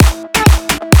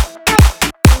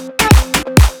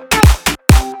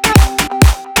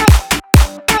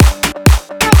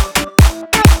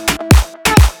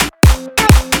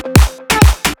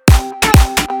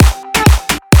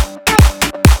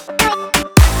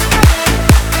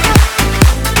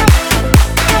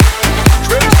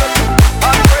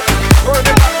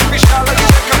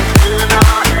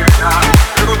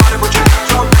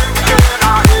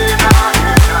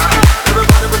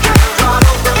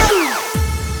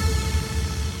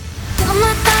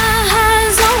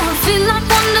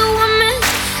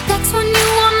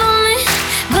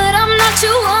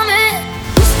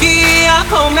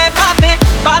आंखों में बातें,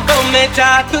 बातों में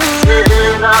जादू,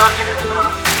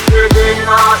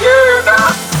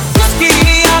 उसकी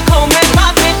आंखों में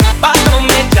बातें, बातों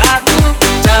में जादू,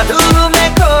 जादू में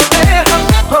खो गए हम,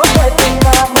 हो गए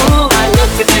बेकाबू। I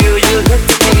looked at you, you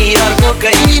looked at me, और हो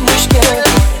गई मुश्किल।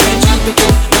 And you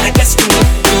became my destiny,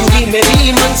 तू ही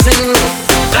मेरी मंजिल।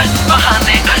 दस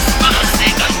बहाने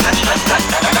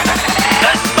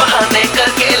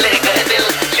करके ले गए दिल,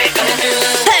 ले गए दिल।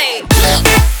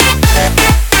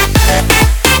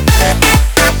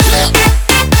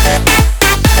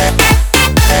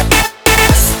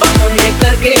 दस बहाने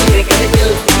करके ले गए दिल,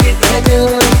 ले गए दिल।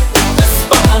 दस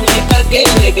बहाने करके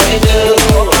ले गए दिल,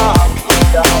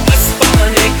 दस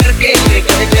बहाने करके ले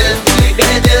गए दिल, ले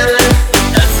गए दिल।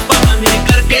 दस बहाने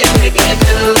करके ले गए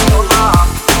दिल।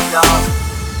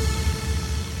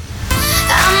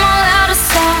 I'm all out of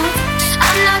songs,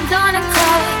 I'm not gonna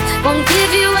cry. Won't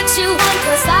give you what you want,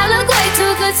 cause I look way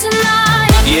too good tonight.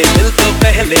 ये दिल तो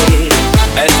पहले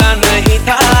ऐसा नहीं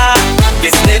था,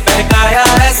 किसने बहकाया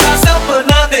ऐसा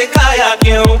सपना दिखाया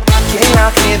क्यों? ये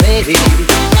आंखें मेरी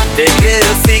देखे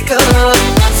उसी को,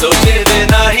 सोचे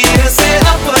बिना ही उसे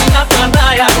अपना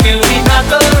बनाया क्यों? ही ना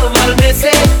तो मरने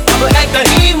से अब है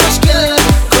कहीं मुश्किल,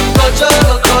 खुद को जो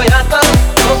खोया तो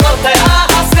वो गया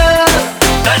हासिल।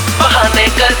 दस बहाने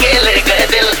करके ले गए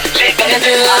दिल, ले गए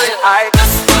दिल।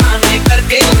 दस बहाने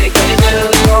करके ले गए दिल,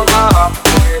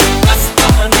 दस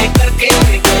बहाने करके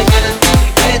ले गए दिल, ले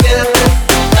गए दिल।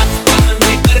 दस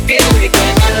बहाने करके ले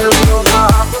गए दिल।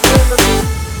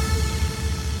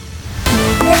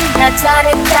 न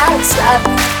जाने क्या हिसाब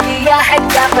किया है,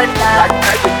 क्या पता,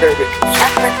 क्या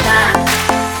पता।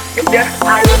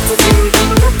 I look to you, you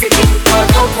look to me, और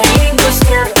हो गई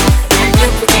मुश्किल।